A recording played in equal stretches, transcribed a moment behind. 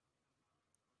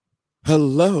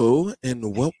Hello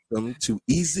and welcome to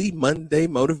Easy Monday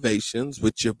Motivations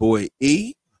with your boy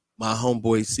E, my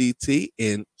homeboy CT,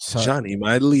 and So, Johnny,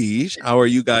 my liege. How are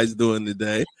you guys doing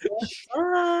today? What's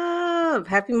up?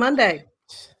 Happy Monday.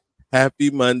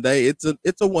 Happy Monday. It's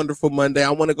a wonderful Monday.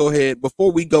 I want to go ahead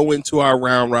before we go into our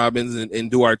round robins and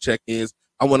do our check-ins.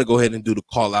 I want to go ahead and do the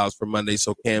call outs for Monday.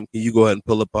 So Cam, can you go ahead and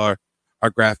pull up our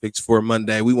graphics for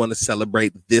Monday? We want to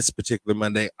celebrate this particular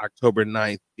Monday, October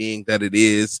 9th, being that it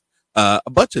is a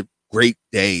bunch of great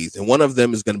days. And one of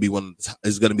them is going to be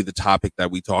is going to be the topic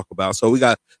that we talk about. So we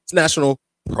got it's National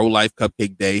Pro-Life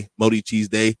Cupcake Day, Modi Cheese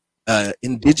Day,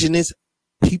 Indigenous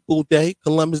People Day,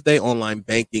 Columbus Day, Online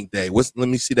Banking Day. Let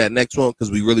me see that next one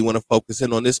because we really want to focus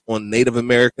in on this on Native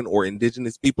American or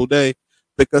Indigenous People Day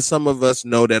because some of us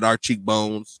know that our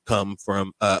cheekbones come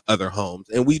from other homes,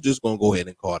 and we just gonna go ahead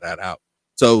and call that out.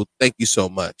 So thank you so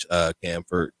much, Cam,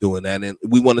 for doing that, and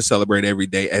we want to celebrate every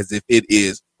day as if it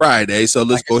is Friday. So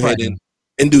let's like go it's ahead Friday.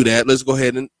 and do that. Let's go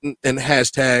ahead and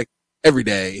hashtag every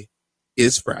day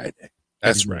is Friday.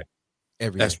 That's Every right.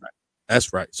 Every That's day. right.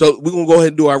 That's right. So we're gonna go ahead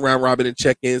and do our round robin and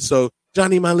check in. So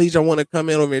Johnny, my liege, I want to come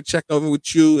in over and check over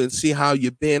with you and see how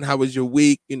you've been. How was your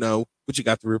week? You know, what you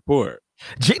got to report.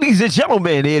 Ladies and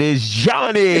gentlemen, it is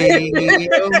Johnny.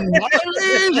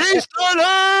 Mileage is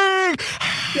starting.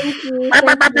 Thank you.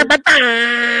 Thank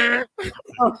you.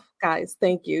 Oh, guys,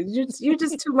 thank you. You're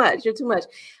just too much. You're too much.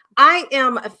 I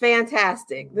am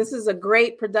fantastic. This is a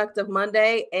great productive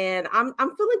Monday, and I'm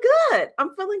feeling good.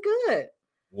 I'm feeling good.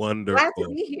 Glad to Wonderful.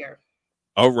 be here.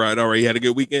 All right. All right. You had a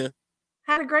good weekend?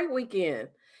 Had a great weekend.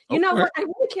 You know Okay. what? I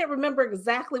really can't remember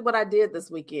exactly what I did this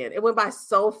weekend. It went by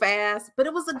so fast, but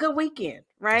it was a good weekend,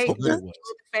 That's right? what good Okay. it was.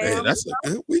 With the Hey, fam. that's a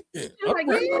good weekend. You're All like,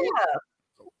 right. All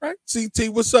yeah. right. CT,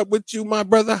 what's up with you, my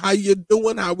brother? How you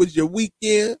doing? How was your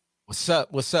weekend? What's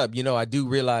up? What's up? You know, I do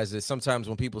realize that sometimes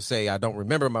when people say I don't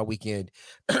remember my weekend,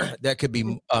 that could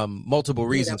be multiple Yeah,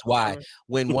 reasons for why. sure.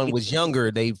 When one was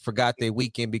younger, they forgot their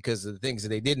weekend because of the things that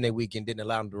they did in their weekend didn't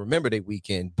allow them to remember their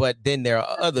weekend. But then there are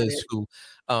That's others it. who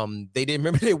they didn't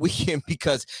remember their weekend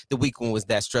because the weekend was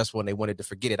that stressful and they wanted to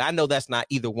forget it. I know that's not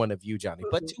either one of you, Johnny,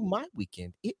 but Mhm. to my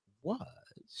weekend, it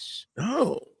was,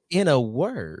 Oh, in a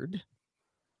word,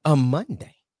 a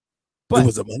Monday. it But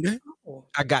was a Monday? Oh,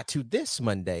 I got to this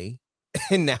Monday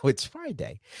and now it's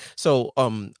Friday. So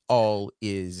all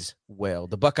is well.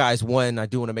 The Buckeyes won. I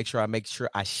do want to make sure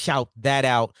I shout that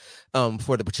out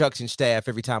for the production staff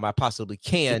every time I possibly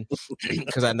can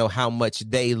because I know how much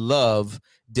they love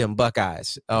them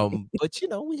Buckeyes. But you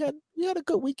know, we had a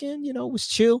good weekend, you know, it was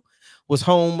chill, was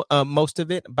home most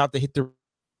of it, about to hit the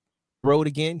road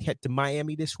again, head to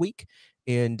Miami this week,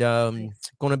 and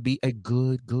nice. gonna be a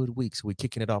good week. So we're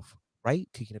kicking it off right,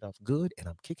 kicking it off good, and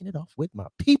I'm kicking it off with my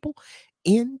people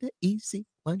in the Easy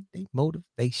Monday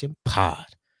Motivation Pod.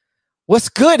 What's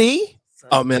goody?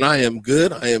 Oh So, man, I am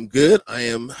good. I am good. I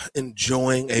am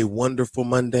enjoying a wonderful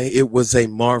Monday. It was a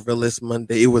marvelous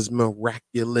Monday. It was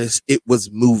miraculous. It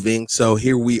was moving. So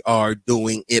here we are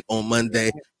doing it on Monday.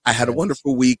 I had a Yes.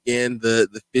 wonderful weekend.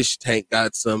 The fish tank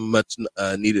got some much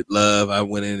needed love. I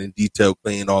went in and detail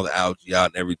cleaned all the algae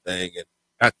out and everything, and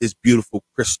got this beautiful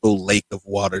crystal lake of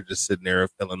water just sitting there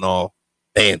feeling all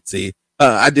fancy.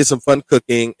 I did some fun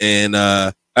cooking and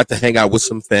got to hang out with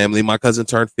some family. My cousin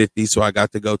turned 50, so I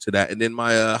got to go to that. And then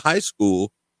my high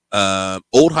school,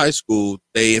 old high school,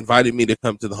 they invited me to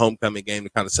come to the homecoming game to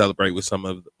kind of celebrate with some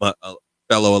of my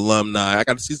fellow alumni. I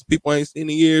got to see some people I ain't seen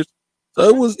in years. So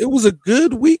okay. it was a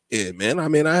good weekend, man. I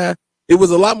mean, it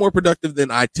was a lot more productive than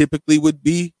I typically would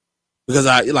be because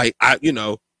I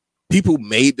people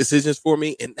made decisions for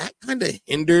me, and that kind of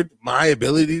hindered my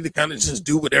ability to kind of just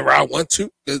do whatever I want to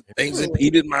because things Hmm.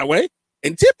 impeded my way.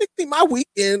 And typically, my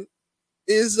weekend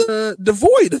is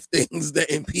devoid of things that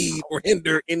impede or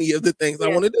hinder any of the things I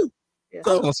Yeah, want to do. yeah, I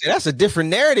was So, gonna say that's a different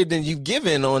narrative than you've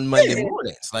given on Monday yeah, yeah,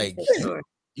 mornings. Like for yeah, sure.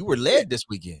 you were yeah, led this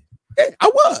weekend. yeah, I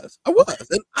Okay. was,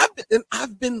 and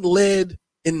I've been led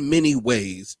in many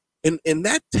ways, and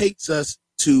that takes us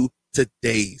to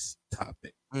today's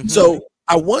topic. Mm-hmm. So,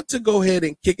 I want to go ahead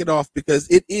and kick it off because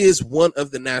it is one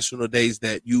of the national days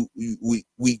that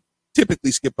we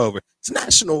typically skip over. It's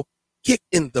National Kick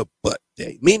in the Butt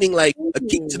Day, meaning like a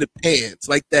kick to Mm, the pants,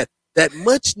 like that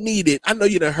much needed. I know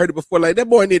you done heard it before, like that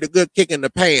boy need a good kick in the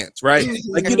pants, right?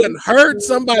 Like you mhm, done heard mhm.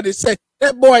 somebody say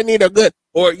that boy need a good,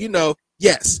 or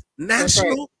yes, That's right.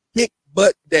 National Kick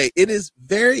Butt Day. It is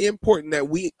very important that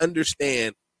we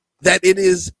understand that it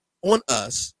is on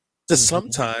us to Mm-hmm.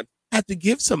 sometimes have to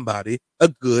give somebody a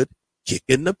good kick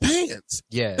in the pants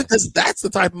Yes. because that's the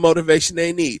type of motivation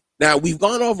they need. Now, we've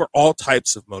gone over all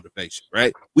types of motivation,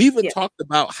 right? We even Yeah. talked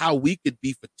about how we could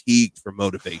be fatigued for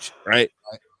motivation, right?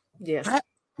 Yes.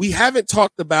 We haven't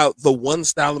talked about the one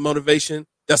style of motivation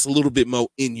that's a little bit more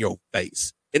in your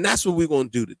face. And that's what we're going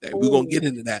to do today. We're going to get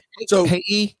into that. So, hey,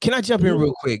 E, can I jump in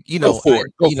real quick? Go for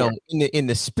it. In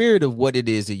the spirit of what it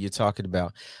is that you're talking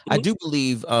about, I do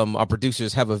believe our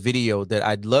producers have a video that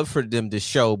I'd love for them to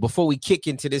show before we kick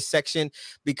into this section,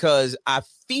 because I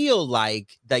feel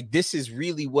like this is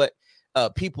really what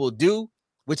people do,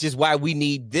 which is why we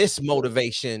need this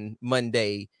Motivation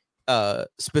Monday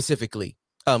specifically.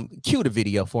 Cue the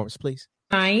video for us, please.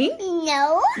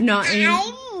 No. Not in.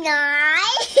 I'm not.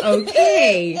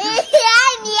 Okay.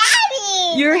 I'm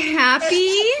laughing. You're happy?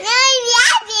 I'm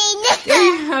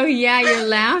laughing. Oh, yeah, you're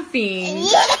laughing.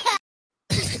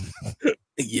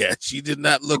 Yeah, she did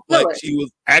not look like she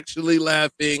was actually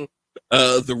laughing.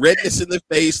 The redness in the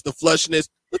face, the flushness,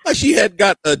 looked like she had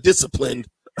got disciplined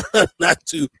not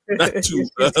too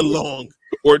long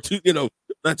or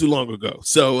not too long ago.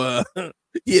 So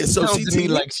yeah, so sounds to me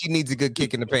like she needs a good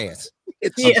kick in the pants.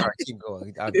 Sorry, keep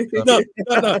going. No.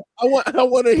 I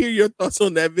want to hear your thoughts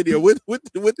on that video. What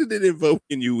did it evoke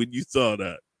in you when you saw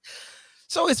that?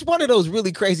 So it's one of those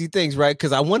really crazy things, right?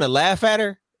 Because I want to laugh at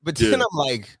her, but then I'm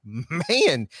like,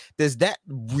 man, does that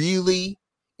really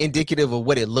indicative of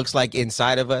what it looks like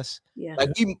inside of us? Yeah. Like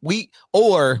we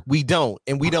don't,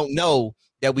 and we don't know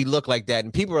that we look like that.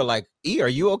 And people are like, E, are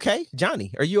you okay?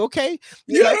 Joni, are you okay?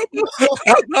 Yeah,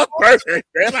 like, I'm perfect.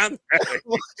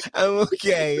 I'm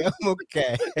okay.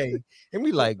 And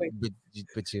we like,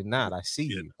 but you're not. I see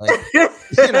you.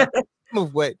 Like,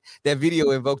 of what that video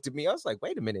invoked in me, I was like,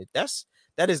 wait a minute,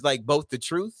 that is like both the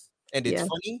truth and it's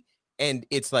funny, and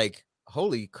it's like,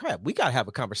 holy crap, we gotta have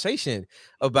a conversation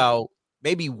about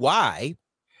maybe why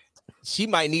she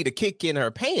might need a kick in her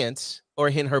pants or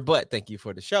in her butt. Thank you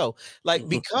for the show. Like,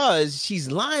 because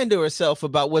she's lying to herself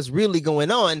about what's really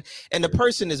going on, and the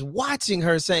person is watching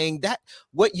her saying that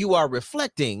what you are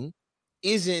reflecting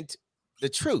isn't the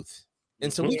truth.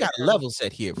 And so we got a level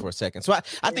set here for a second. So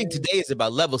I think today is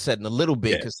about level setting a little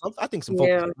bit, because I think some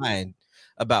folks are lying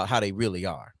about how they really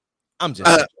are. I'm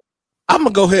just I'm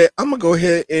gonna go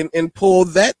ahead and pull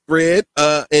that thread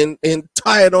and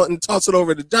tie it on and toss it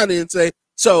over to Joni and say,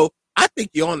 so I think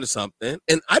you're onto something,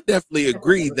 and I definitely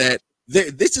agree that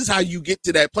this is how you get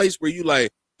to that place where you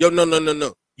like, yo, no,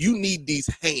 you need these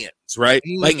hands, right?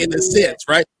 Like in a sense,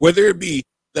 right? Whether it be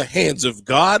the hands of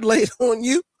God laid on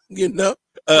you,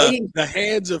 the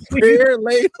hands of prayer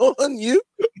laid on you,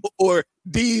 or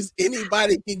these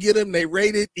anybody can get them. They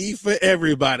rated E for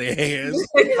everybody hands.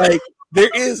 Like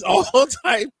there is all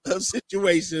types of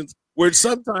situations where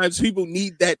sometimes people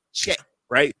need that check,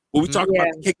 right? When we talk about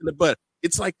the kick in the butt,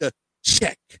 it's like a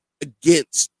check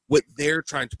against what they're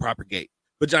trying to propagate.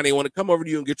 But Joni, I want to come over to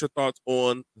you and get your thoughts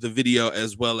on the video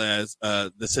as well as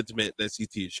the sentiment that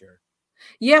CT is sharing.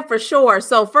 Yeah, for sure.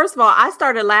 So first of all, I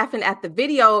started laughing at the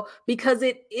video because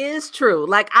it is true.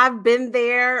 Like I've been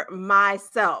there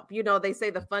myself. They say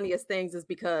the funniest things is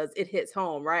because it hits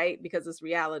home, right? Because it's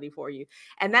reality for you.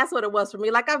 And that's what it was for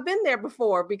me. Like I've been there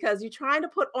before, because you're trying to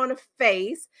put on a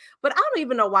face, but I don't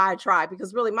even know why I try,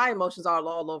 because really my emotions are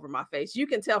all over my face. You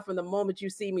can tell from the moment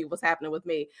you see me what's happening with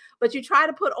me, but you try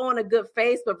to put on a good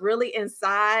face, but really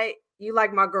inside, you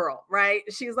like my girl, right?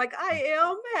 She's like, I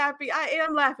am happy. I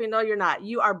am laughing. No, you're not.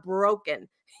 You are broken.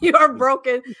 You are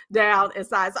broken down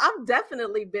inside. So I've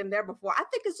definitely been there before. I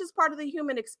think it's just part of the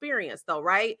human experience though,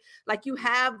 right? Like you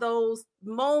have those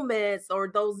moments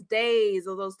or those days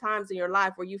or those times in your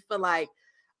life where you feel like,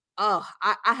 oh,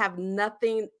 I have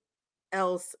nothing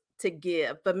else to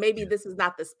give, but maybe this is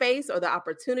not the space or the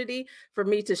opportunity for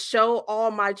me to show all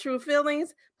my true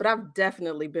feelings. But I've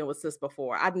definitely been with sis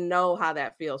before. I know how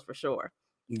that feels for sure.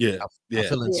 I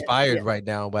feel inspired right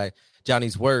now by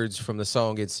Joni's words from the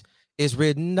song. It's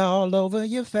written all over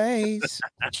your face.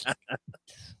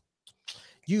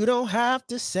 You don't have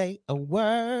to say a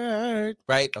word.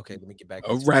 Right? Okay, let me get back.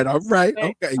 All right. Okay.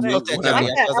 I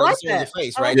like that.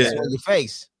 Face, right? Yeah. On your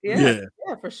face. Yeah,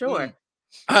 for sure.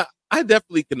 I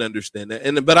definitely can understand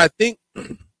that. But I think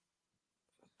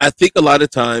a lot of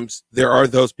times there are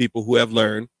those people who have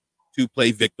learned to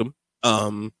play victim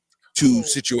to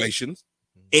situations.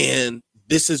 And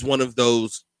this is one of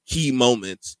those key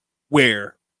moments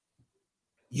where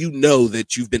you know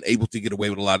that you've been able to get away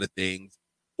with a lot of things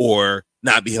or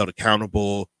not be held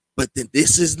accountable. But then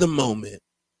this is the moment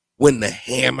when the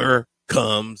hammer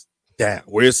comes down,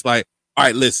 where it's like, all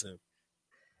right, listen,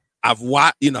 I've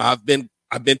been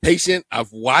patient.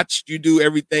 I've watched you do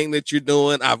everything that you're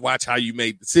doing. I've watched how you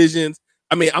made decisions.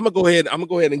 I mean, I'm gonna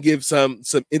go ahead and give some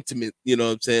intimate, you know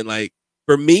what I'm saying? Like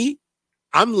for me,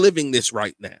 I'm living this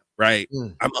right now, right?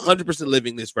 I'm 100%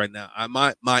 living this right now.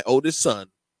 My oldest son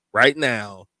right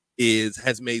now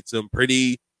has made some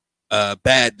pretty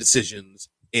bad decisions,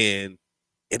 and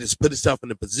it has put itself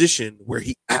in a position where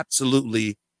he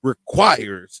absolutely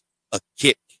requires a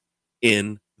kick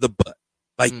in the butt.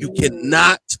 Like you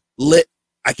cannot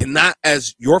I cannot,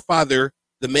 as your father,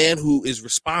 the man who is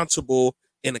responsible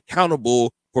and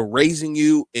accountable for raising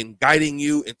you and guiding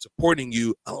you and supporting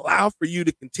you, allow for you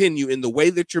to continue in the way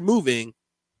that you're moving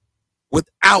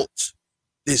without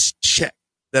this check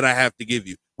that I have to give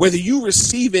you. Whether you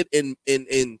receive it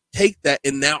and take that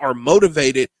and now are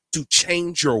motivated to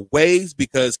change your ways,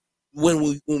 because when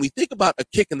we think about a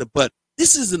kick in the butt,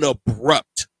 this is an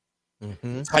abrupt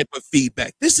type of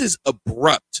feedback. This is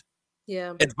abrupt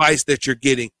advice that you're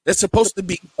getting. That's supposed to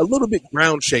be a little bit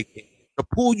ground shaking to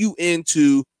pull you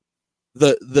into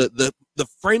the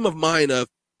frame of mind of,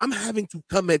 I'm having to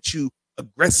come at you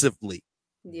aggressively.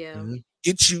 Yeah.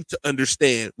 Get you to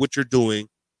understand what you're doing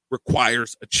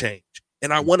requires a change.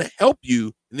 And I want to help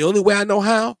you. And the only way I know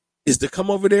how is to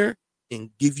come over there and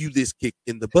give you this kick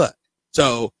in the butt.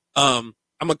 So I'm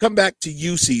going to come back to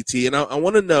you, CT. And I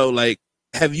want to know, like,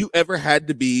 have you ever had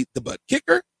to be the butt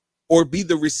kicker or be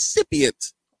the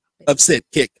recipient of said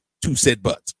kick to said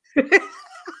butt?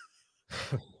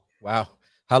 Wow.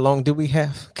 How long do we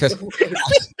have? Because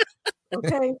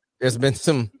there's been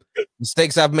some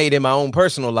mistakes I've made in my own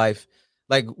personal life.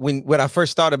 Like when I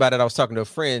first thought about it, I was talking to a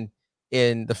friend,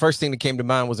 and the first thing that came to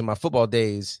mind was in my football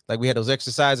days. Like we had those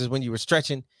exercises when you were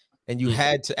stretching and you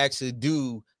had to actually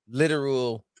do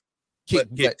literal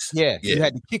kicks. You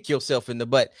had to kick yourself in the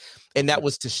butt. And that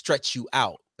was to stretch you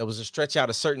out. That was to stretch out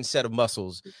a certain set of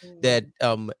muscles that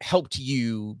helped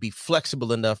you be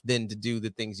flexible enough then to do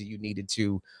the things that you needed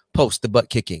to post the butt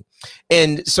kicking.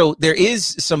 And so there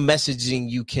is some messaging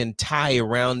you can tie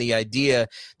around the idea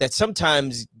that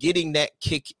sometimes getting that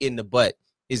kick in the butt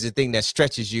is the thing that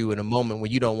stretches you in a moment when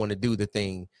you don't want to do the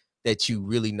thing that you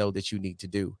really know that you need to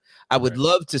do. I would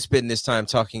love to spend this time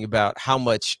talking about how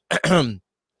much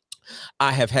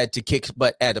I have had to kick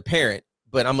butt as a parent,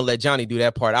 but I'm gonna let Joni do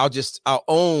that part. I'll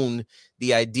own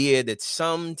the idea that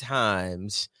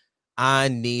sometimes I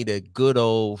need a good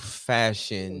old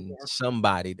fashioned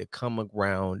somebody to come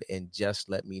around and just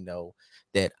let me know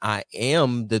that I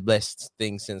am the best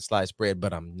thing since sliced bread,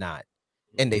 but I'm not.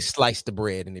 And they slice the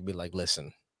bread and they be like,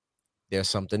 listen, there's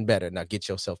something better. Now get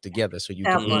yourself together so you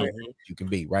can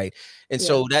be right. And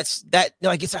so that's that.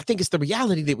 Like I think it's the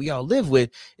reality that we all live with,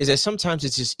 is that sometimes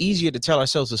it's just easier to tell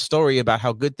ourselves a story about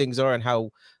how good things are and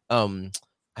how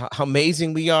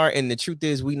amazing we are. And the truth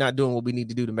is, we're not doing what we need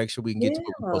to do to make sure we can get to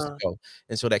where we're supposed to go.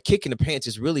 And so that kick in the pants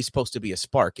is really supposed to be a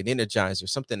spark, an energizer,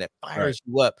 something that fires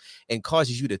you up and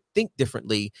causes you to think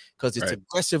differently, because it's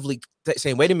aggressively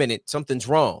saying, wait a minute, something's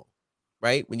wrong.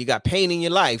 Right? When you got pain in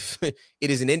your life, it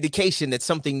is an indication that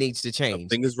something needs to change.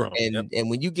 Something is wrong.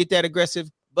 And when you get that aggressive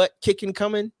butt kicking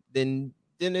coming, then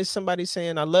there's somebody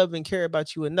saying, I love and care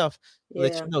about you enough to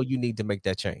let you know you need to make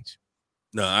that change.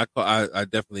 No, I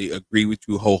definitely agree with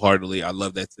you wholeheartedly. I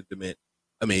love that sentiment.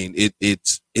 I mean,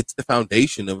 it's the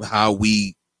foundation of how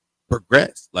we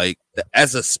progress. Like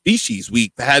as a species,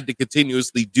 we've had to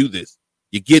continuously do this.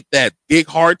 You get that big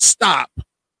hard stop,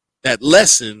 that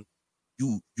lesson.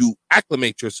 You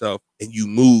acclimate yourself and you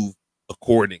move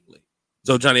accordingly.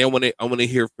 So Joni, I want to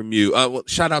hear from you.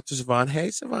 Shout out to Savon.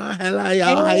 Hey Savon, hello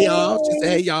y'all. Hey y'all. She said,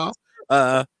 hey y'all.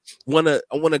 I want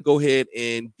to go ahead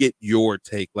and get your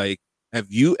take. Like, have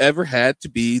you ever had to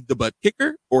be the butt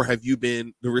kicker, or have you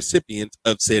been the recipient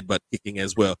of said butt kicking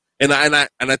as well? And I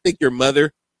think your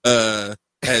mother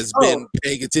has been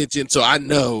paying attention, so I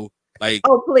know. Like,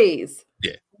 oh please,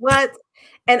 yeah. What?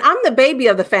 And I'm the baby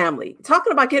of the family.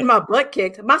 Talking about getting my butt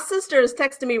kicked. My sister is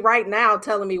texting me right now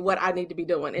telling me what I need to be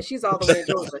doing. And she's all the way in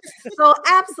Georgia. So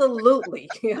absolutely,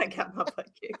 I got my butt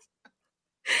kicked.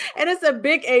 And it's a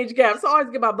big age gap. So I always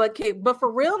get my butt kicked. But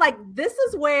for real, like this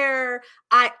is where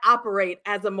I operate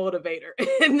as a motivator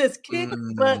in this kick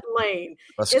butt lane.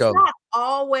 It's not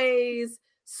always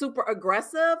super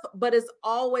aggressive, but it's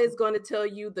always going to tell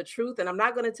you the truth. And I'm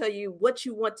not going to tell you what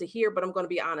you want to hear, but I'm going to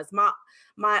be honest.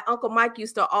 My Uncle Mike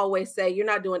used to always say, you're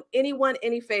not doing anyone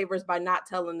any favors by not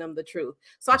telling them the truth.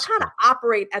 So I kind of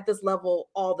operate at this level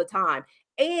all the time.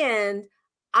 And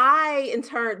in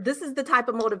turn, this is the type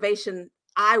of motivation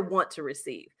I want to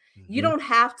receive. You don't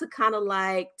have to kind of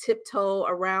like tiptoe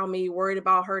around me, worried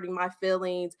about hurting my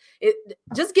feelings.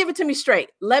 Just give it to me straight.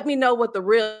 Let me know what the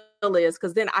real is,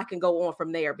 because then I can go on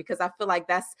from there, because I feel like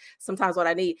that's sometimes what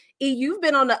I need. You've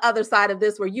been on the other side of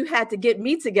this where you had to get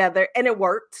me together, and it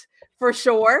worked for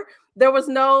sure. There was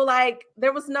no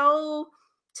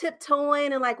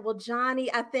tiptoeing and like, well, Joni,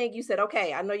 I think you said,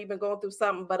 okay, I know you've been going through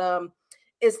something, but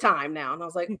it's time now. And I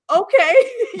was like, okay,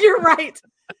 you're right.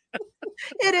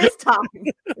 It is time.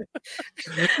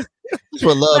 That's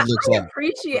what love looks like.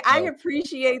 I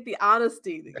appreciate the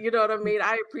honesty. You know what I mean?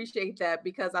 I appreciate that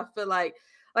because I feel like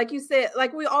you said,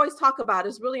 like we always talk about,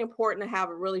 it's really important to have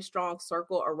a really strong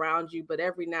circle around you. But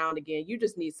every now and again, you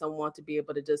just need someone to be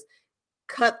able to just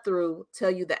cut through,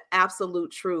 tell you the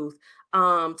absolute truth,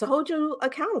 to hold you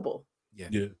accountable.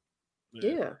 Yeah.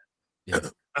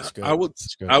 I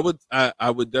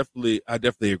would definitely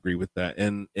agree with that.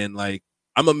 And like,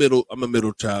 I'm a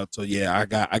middle child. So yeah,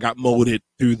 I got molded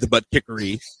through the butt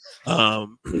kickery.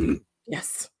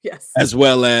 Yes. As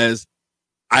well as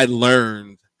I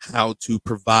learned how to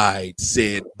provide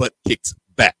said butt kicks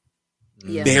back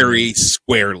very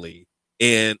squarely.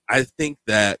 And I think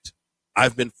that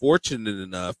I've been fortunate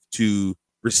enough to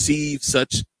receive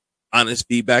such honest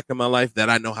feedback in my life that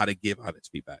I know how to give honest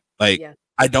feedback. Like,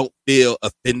 I don't feel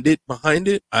offended behind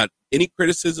it. Any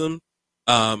criticism,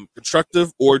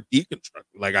 constructive or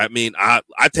deconstructive. Like, I mean, I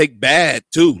take bad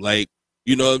too. Like,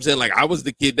 you know what I'm saying? Like, I was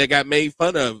the kid that got made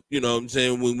fun of, you know what I'm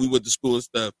saying, when we went to school and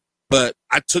stuff. But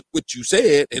I took what you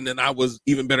said, and then I was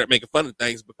even better at making fun of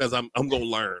things because I'm going to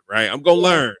learn, right? I'm going to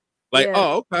learn. Like,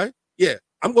 oh, okay. Yeah.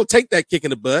 I'm going to take that kick in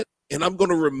the butt, and I'm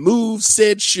going to remove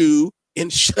said shoe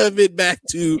and shove it back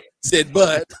to said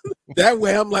butt. That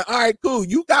way I'm like, all right, cool.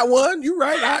 You got one. You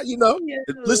right.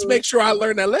 Let's make sure I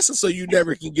learn that lesson so you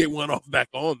never can get one off back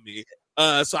on me.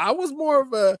 So I was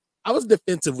I was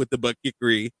defensive with the butt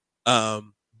kickery.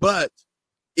 But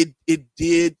it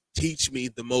did teach me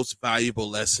the most valuable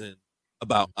lesson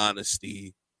about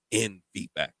honesty in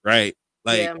feedback, right?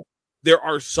 Like, there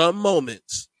are some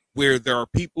moments where there are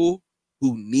people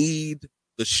who need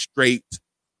the straight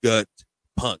gut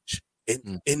punch.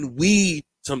 And we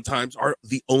sometimes are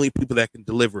the only people that can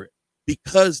deliver it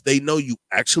because they know you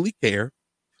actually care.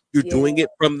 You're doing it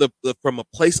from a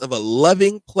place of a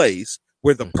loving place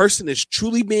where the person is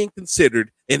truly being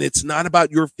considered, and it's not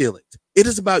about your feelings. It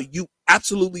is about you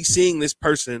absolutely seeing this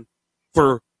person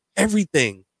for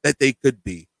everything that they could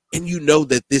be. And you know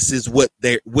that this is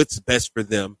what's best for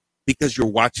them because you're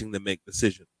watching them make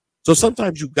decisions. So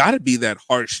sometimes you got to be that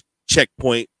harsh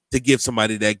checkpoint to give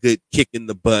somebody that good kick in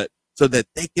the butt so that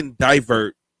they can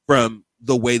divert from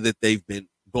the way that they've been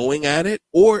going at it,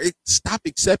 or stop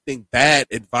accepting bad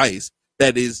advice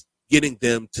that is getting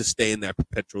them to stay in that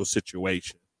perpetual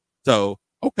situation. So,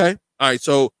 okay. All right.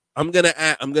 So I'm going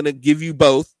to give you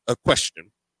both a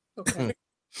question. Okay.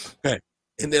 Okay.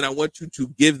 And then I want you to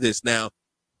give this now.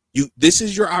 This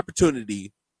is your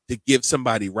opportunity to give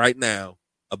somebody right now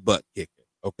a butt kicking.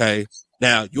 Okay.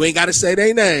 Now you ain't got to say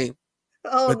their name,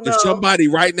 but there's somebody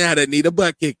right now that need a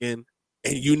butt kicking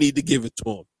and you need to give it to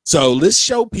them. So let's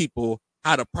show people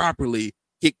how to properly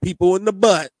kick people in the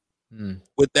butt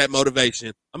with that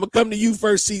motivation. I'm going to come to you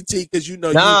first, CT, because you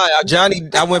know. Johnny,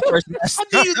 I went first. I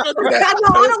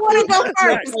don't want to go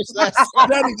first.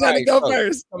 Johnny, go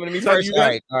first. Coming to me first.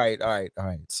 All right.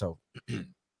 So.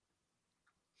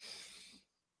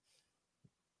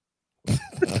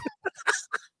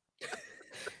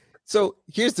 So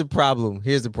here's the problem.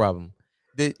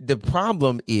 The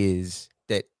problem is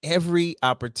that every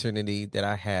opportunity that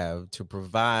I have to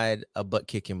provide a butt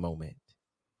kicking moment,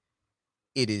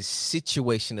 it is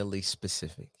situationally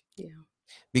specific. Yeah.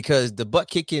 Because the butt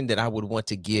kicking that I would want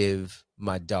to give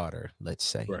my daughter, let's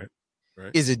say, right.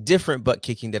 is a different butt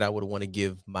kicking that I would want to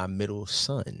give my middle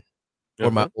son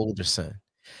or my older son.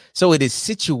 So it is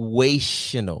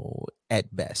situational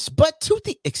at best, but to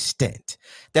the extent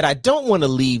that I don't want to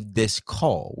leave this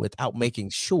call without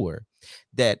making sure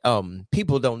that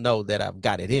people don't know that I've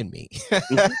got it in me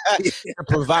to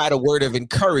provide a word of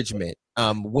encouragement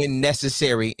when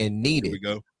necessary and needed.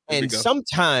 Here we go.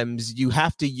 Sometimes you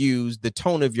have to use the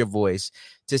tone of your voice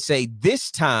to say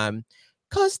this time,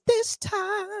 because this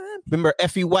time, remember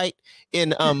Effie White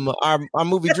in our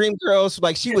movie Dreamgirls?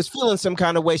 Like, she was feeling some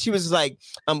kind of way. She was like,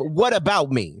 what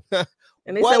about me?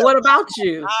 And they said, what about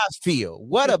you? I feel.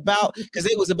 What about, because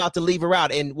it was about to leave her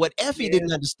out. And what Effie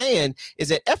didn't understand is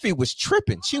that Effie was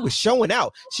tripping. She was showing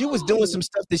out. She was doing some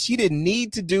stuff that she didn't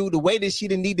need to do the way that she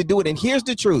didn't need to do it. And here's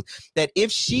the truth, that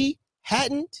if she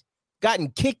hadn't gotten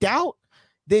kicked out,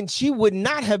 then she would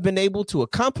not have been able to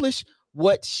accomplish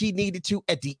what she needed to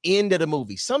at the end of the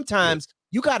movie. Sometimes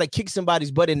You got to kick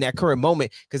somebody's butt in that current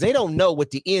moment because they don't know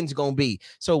what the end's going to be.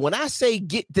 So when I say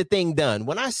get the thing done,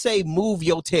 when I say move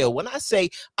your tail, when I say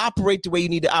operate the way you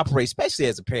need to operate, especially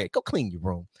as a parent, go clean your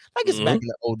room. Like it's back in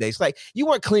the old days. Like you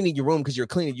weren't cleaning your room because you're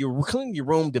cleaning your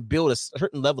room to build a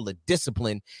certain level of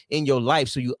discipline in your life.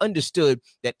 So you understood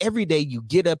that every day you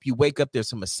get up, you wake up, there's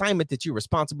some assignment that you're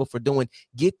responsible for doing.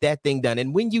 Get that thing done.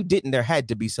 And when you didn't, there had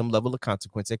to be some level of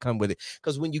consequence that come with it.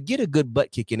 Because when you get a good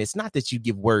butt kicking, it's not that you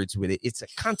give words with it. It's a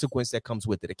consequence that comes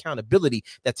with it, accountability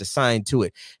that's assigned to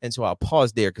it. And so I'll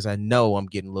pause there because I know I'm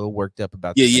getting a little worked up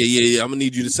about Yeah. I'm gonna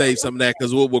need you to save some of that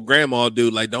because what will grandma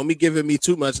do? Like, don't be giving me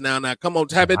too much now. Now, come on,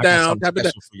 tap it down.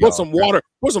 Put some water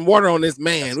on this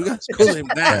man. We got to cool him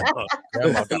down.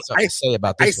 Grandma got something to say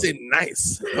about this. I said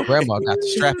nice. Grandma got the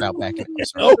strap out back in.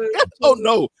 Oh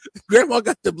no, grandma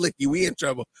got the blicky. We in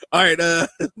trouble. All right,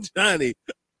 Joni,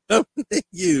 thank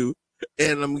you.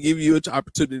 And I'm gonna give you an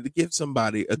opportunity to give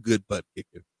somebody a good butt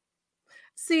kicking.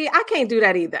 See, I can't do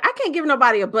that either. I can't give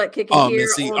nobody a butt kicking here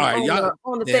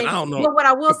on the thing. I don't know. But what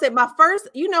I will say, my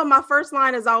first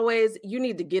line is always, you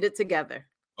need to get it together.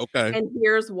 Okay. And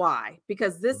here's why,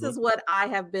 because this is what I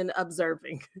have been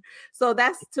observing. So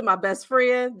that's to my best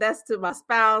friend, that's to my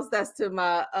spouse, that's to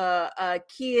my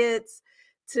kids,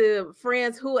 to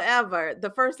friends, whoever. The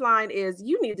first line is,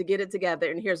 you need to get it together,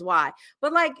 and here's why.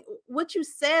 But like what you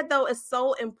said though is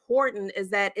so important,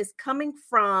 is that it's coming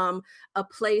from a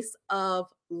place of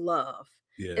love.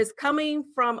 Yeah. It's coming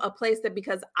from a place that,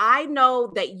 because I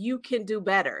know that you can do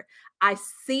better. I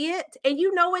see it and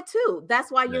you know it too.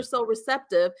 That's why you're so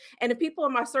receptive. And the people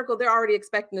in my circle, they're already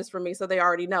expecting this from me. So they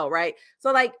already know, right?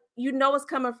 So like, it's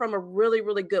coming from a really,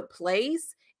 really good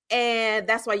place. And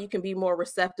that's why you can be more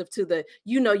receptive to the,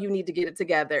 you need to get it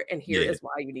together. And here is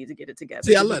why you need to get it together.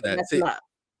 See, I love that. See,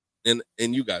 and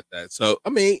you got that. So, I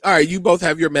mean, all right, you both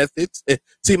have your methods.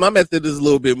 See, my method is a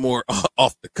little bit more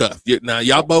off the cuff. Now,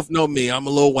 y'all both know me. I'm a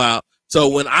little wild. So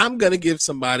when I'm going to give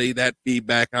somebody that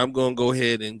feedback, I'm going to go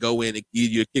ahead and go in and give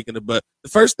you a kick in the butt. The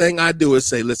first thing I do is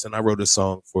say, listen, I wrote a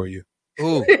song for you.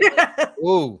 Ooh.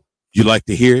 Ooh. You like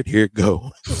to hear it? Here it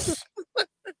go.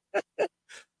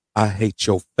 I hate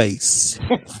your face.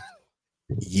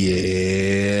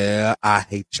 Yeah, I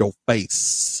hate your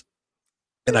face.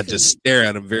 And I just stare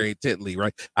at him very intently,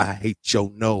 right? I hate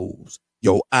your nose,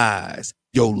 your eyes,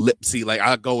 your lips. See, like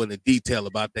I go into detail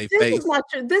about their face. Is not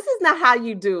true. This is not how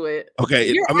you do it.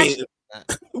 Okay, you're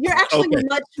actually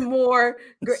much more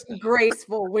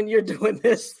graceful when you're doing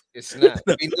this. It's not.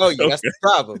 We know you. That's the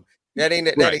problem. That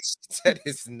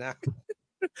is not.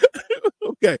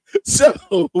 Okay, so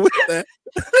with that,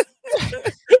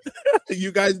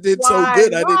 you guys did so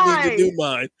good. I didn't need to do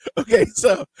mine. Okay,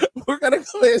 so we're gonna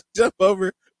go ahead and jump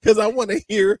over because I want to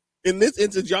hear. In this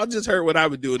instance, y'all just heard what I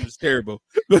would do, and it's terrible.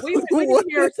 We need to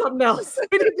hear something else.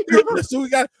 So we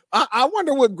got. I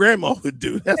wonder what Grandma would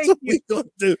do. That's what we're gonna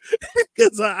do.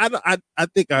 Because I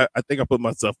think I put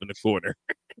myself in the corner.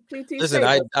 Listen,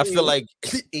 I feel like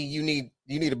you need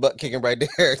a butt kicking right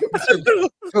there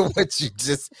for what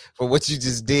you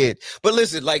just did. But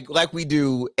listen, like we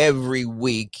do every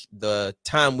week, the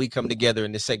time we come together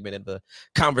in this segment of the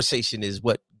conversation is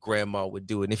what Grandma would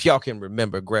do. And if y'all can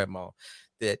remember Grandma,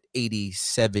 that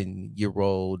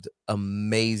 87-year-old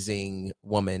amazing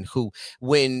woman who,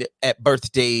 when at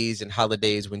birthdays and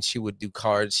holidays, when she would do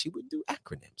cards, she would do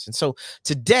acronyms. And so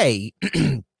today,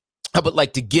 I would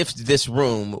like to gift this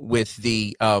room with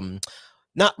the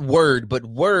not word, but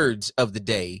words of the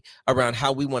day around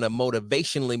how we want to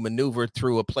motivationally maneuver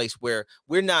through a place where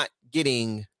we're not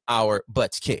getting our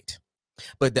butts kicked,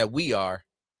 but that we are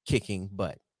kicking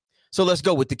butt. So let's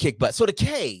go with the kick butt. So the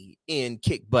K in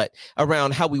kick butt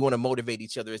around how we want to motivate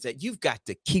each other is that you've got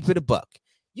to keep it a buck.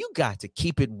 You got to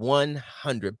keep it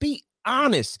 100. Be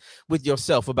honest with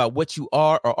yourself about what you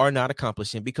are or are not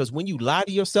accomplishing, because when you lie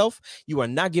to yourself, you are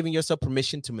not giving yourself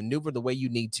permission to maneuver the way you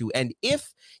need to. And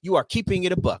if you are keeping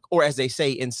it a buck, or as they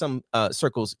say in some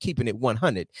circles, keeping it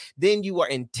 100, then you are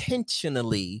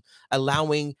intentionally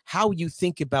allowing how you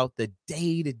think about the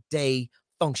day-to-day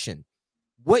function,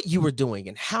 what you were doing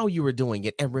and how you were doing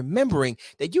it, and remembering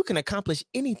that you can accomplish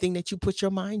anything that you put your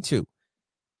mind to.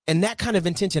 And that kind of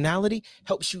intentionality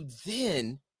helps you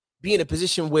then be in a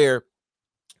position where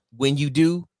when you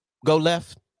do go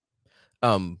left,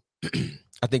 I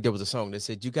think there was a song that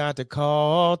said, you got to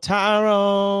call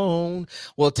Tyrone.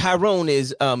 Well, Tyrone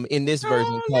is in this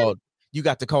version called You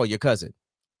Got to Call Your Cousin.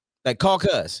 Like call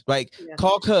cuz, like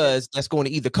call cuz that's going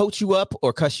to either coach you up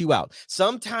or cuss you out.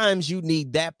 Sometimes you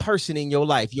need that person in your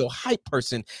life, your hype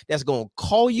person that's going to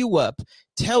call you up,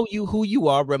 tell you who you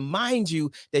are, remind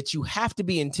you that you have to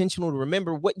be intentional to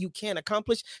remember what you can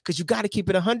accomplish, because you got to keep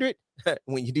it 100.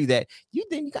 When you do that, you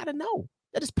got to know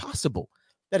that it's possible.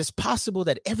 That it's possible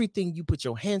that everything you put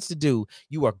your hands to do,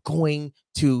 you are going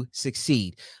to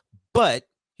succeed. But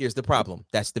here's the problem.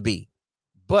 That's the B.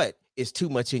 But it's too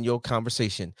much in your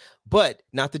conversation. But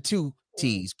not the 2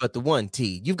 T's, but the 1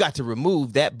 T. You've got to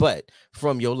remove that but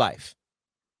from your life.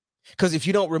 Because if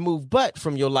you don't remove but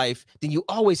from your life, then you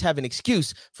always have an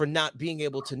excuse for not being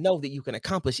able to know that you can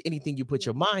accomplish anything you put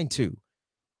your mind to.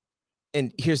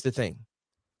 And here's the thing.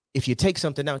 If you take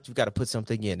something out, you've got to put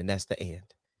something in, and that's the and.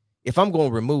 If I'm going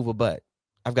to remove a but,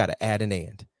 I've got to add an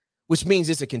and, which means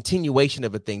it's a continuation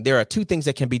of a thing. There are 2 things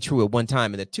that can be true at one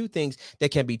time. And the 2 things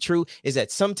that can be true is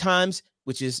that sometimes,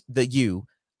 which is the you,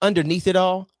 underneath it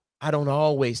all, I don't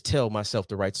always tell myself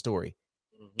the right story.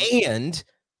 And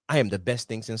I am the best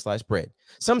thing since sliced bread.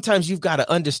 Sometimes you've got to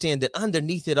understand that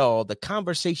underneath it all, the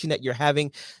conversation that you're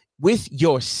having with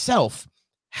yourself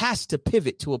has to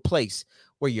pivot to a place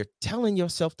where you're telling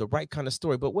yourself the right kind of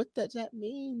story. But what does that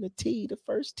mean? The T, the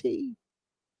first T,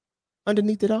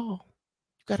 underneath it all.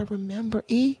 You got to remember,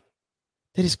 E,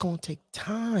 that it's going to take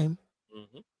time.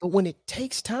 But when it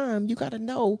takes time, you got to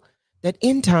know that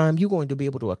in time, you're going to be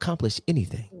able to accomplish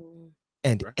anything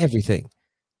and everything.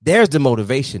 There's the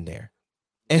motivation there.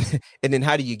 And then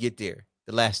how do you get there?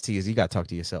 The last T is you got to talk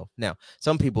to yourself. Now,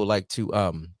 some people like to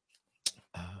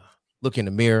look in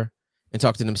the mirror and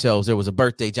talk to themselves. There was a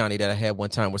birthday, Joni, that I had one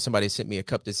time where somebody sent me a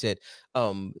cup that said,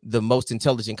 the most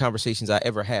intelligent conversations I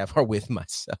ever have are with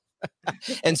myself.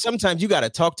 And sometimes you got to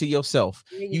talk to yourself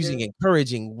using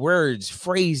encouraging words,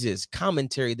 phrases,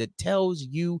 commentary that tells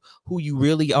you who you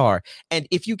really are. And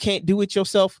if you can't do it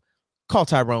yourself, call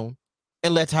Tyrone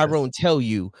and let Tyrone tell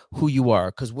you who you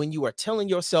are. Because when you are telling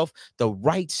yourself the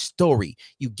right story,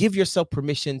 you give yourself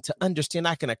permission to understand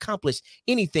I can accomplish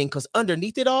anything, because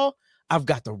underneath it all, I've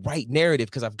got the right narrative,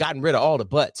 because I've gotten rid of all the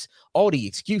buts, all the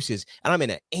excuses, and I'm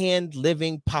in an and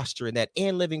living posture. And that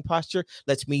and living posture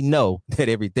lets me know that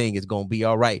everything is going to be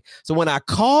all right. So when I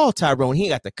call Tyrone, he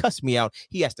ain't got to cuss me out.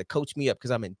 He has to coach me up,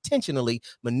 because I'm intentionally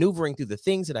maneuvering through the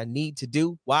things that I need to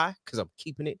do. Why? Because I'm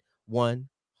keeping it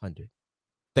 100.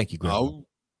 Thank you, Grandma.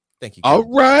 Thank you. All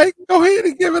right. Go ahead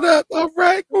and give it up. All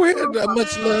right. Go ahead.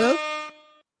 Much love.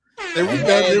 There we go.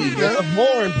 There we go.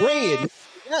 More and bread.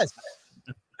 Yes.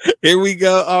 Here we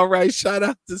go. All right. Shout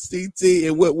out to CT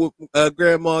and what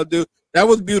Grandma do. That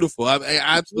was beautiful. I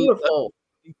absolutely beautiful.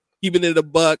 Keeping it a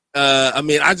buck. I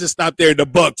mean, I just stopped there. The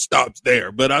buck stops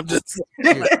there, but I'm just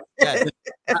 11.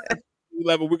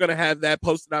 We're gonna have that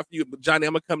posted out for you. But Joni,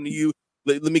 I'm gonna come to you.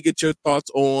 Let me get your thoughts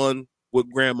on what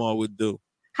Grandma would do.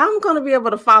 How I'm gonna be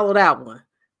able to follow that one?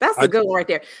 That's a good one right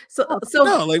there. So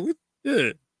no, like we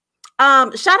did.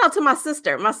 Shout out to my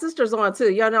sister. My sister's on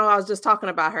too. Y'all know I was just talking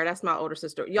about her. That's my older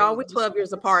sister. Y'all, we're 12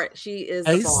 years apart. She is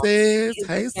the boss.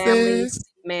 She's the family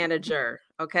manager.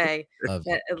 Okay.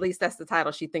 At least that's the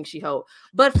title she thinks she holds.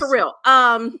 But for real,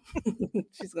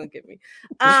 she's gonna get me.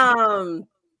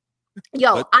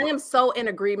 Yo, I am so in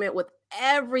agreement with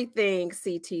everything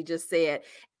CT just said.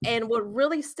 And what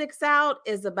really sticks out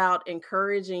is about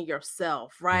encouraging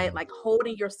yourself, right? Like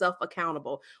holding yourself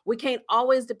accountable. We can't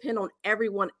always depend on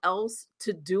everyone else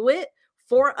to do it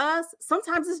for us.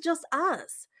 Sometimes it's just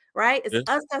us, right? It's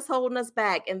us that's holding us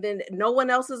back. And then no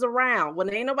one else is around. When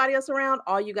there ain't nobody else around,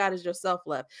 all you got is yourself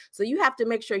left. So you have to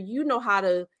make sure you know how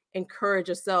to encourage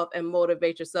yourself and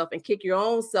motivate yourself and kick your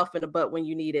own self in the butt when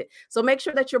you need it. So make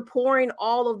sure that you're pouring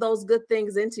all of those good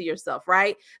things into yourself,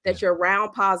 right? That you're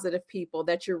around positive people,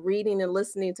 that you're reading and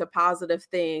listening to positive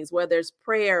things, whether it's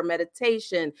prayer,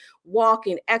 meditation,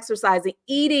 walking, exercising,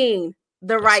 eating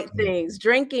the right things,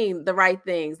 drinking the right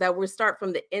things, that we start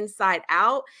from the inside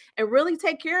out and really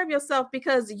take care of yourself,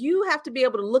 because you have to be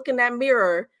able to look in that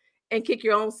mirror and kick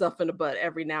your own self in the butt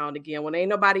every now and again when ain't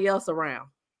nobody else around.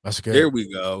 That's good. There we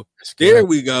go. There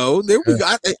we go. There we go.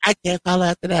 I can't follow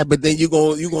after that, but then you're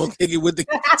gonna kick it with the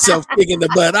self kicking the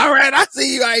butt. All right, I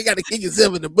see you. I ain't got to kick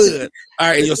yourself in the butt. All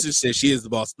right, your sister said she is the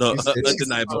boss. No,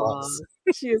 undeniable.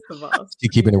 She is the boss. She's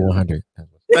keeping it 100.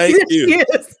 Thank you.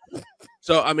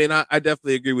 So, I mean, I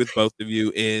definitely agree with both of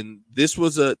you, and this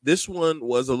one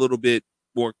was a little bit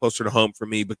more closer to home for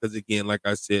me because, again, like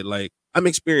I said, like I'm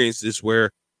experienced this where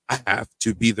I have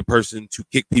to be the person to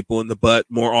kick people in the butt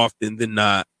more often than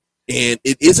not. And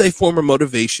it is a form of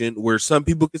motivation where some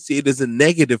people can see it as a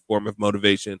negative form of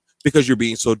motivation because you're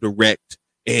being so direct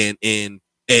and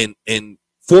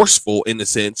forceful in a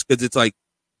sense. Because it's like,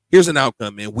 here's an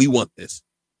outcome, man. We want this.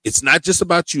 it's not just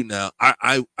about you now.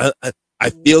 I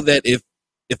feel that if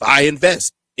I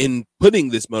invest in putting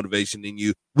this motivation in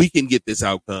you, we can get this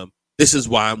outcome. This is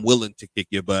why I'm willing to kick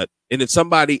your butt. And if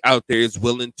somebody out there is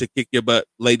willing to kick your butt,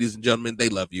 ladies and gentlemen, they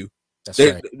love you. That's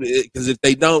right. Because if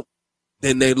they don't,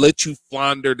 then they let you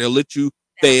flounder. They'll let you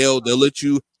fail. They'll let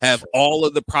you have all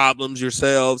of the problems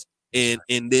yourselves and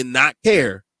then not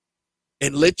care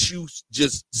and let you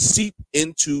just seep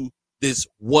into this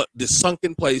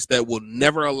sunken place that will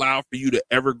never allow for you to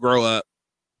ever grow up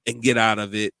and get out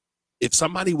of it. If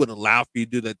somebody would allow for you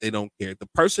to do that, they don't care. The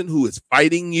person who is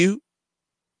fighting you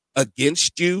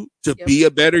against you to be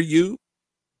a better you,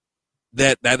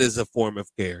 that is a form of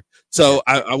care. So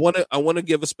I want to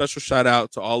give a special shout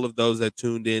out to all of those that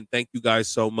tuned in. Thank you guys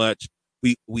so much.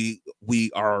 We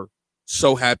are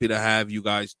so happy to have you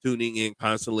guys tuning in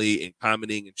constantly and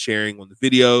commenting and sharing on the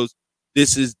videos.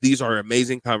 These are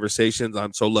amazing conversations.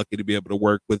 I'm so lucky to be able to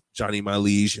work with Joni, my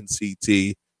liege, and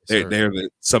CT. They're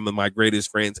some of my greatest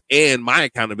friends and my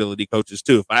accountability coaches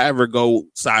too. If I ever go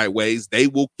sideways, they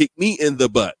will kick me in the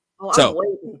butt. Oh, so,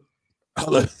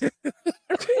 I'm waiting.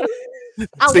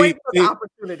 I'm waiting for the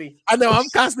opportunity. I know I'm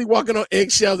constantly walking on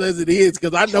eggshells as it is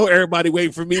because I know everybody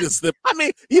waiting for me to slip. I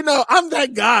mean, I'm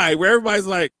that guy where everybody's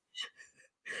like,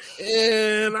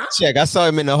 and I saw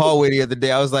him in the hallway the other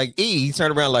day. I was like, he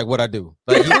turned around like, what I do?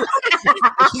 Like, he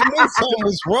knew something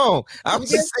was wrong. I was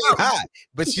just saying hi,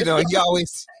 but he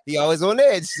always on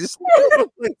edge. Just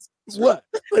what?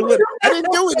 Like, what? I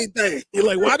didn't do anything. You're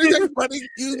like, why did everybody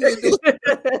use me?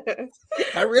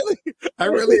 I really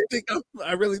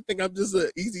think I'm just an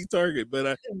easy target, but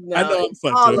I know I'm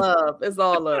fun. It's all love. It's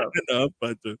all love. I know I'm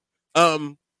fun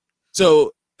too.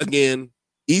 So again,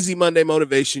 Easy Monday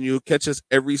Motivation. You'll catch us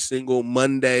every single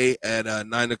Monday at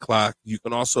 9:00. You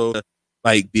can also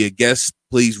be a guest.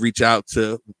 Please reach out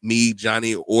to me,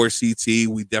 Joni, or CT.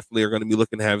 We definitely are going to be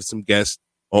looking to have some guests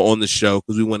on the show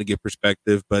because we want to get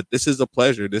perspective. But this is a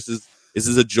pleasure. This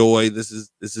is a joy. This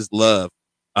is love.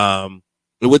 And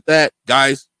with that,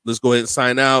 guys, let's go ahead and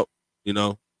sign out.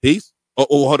 Peace. Oh,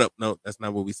 hold up. No, that's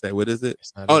not what we say. What is it?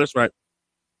 That's right.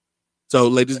 So,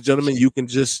 ladies and gentlemen, you can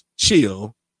just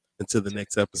chill until the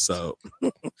next episode.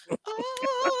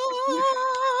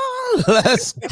 Let's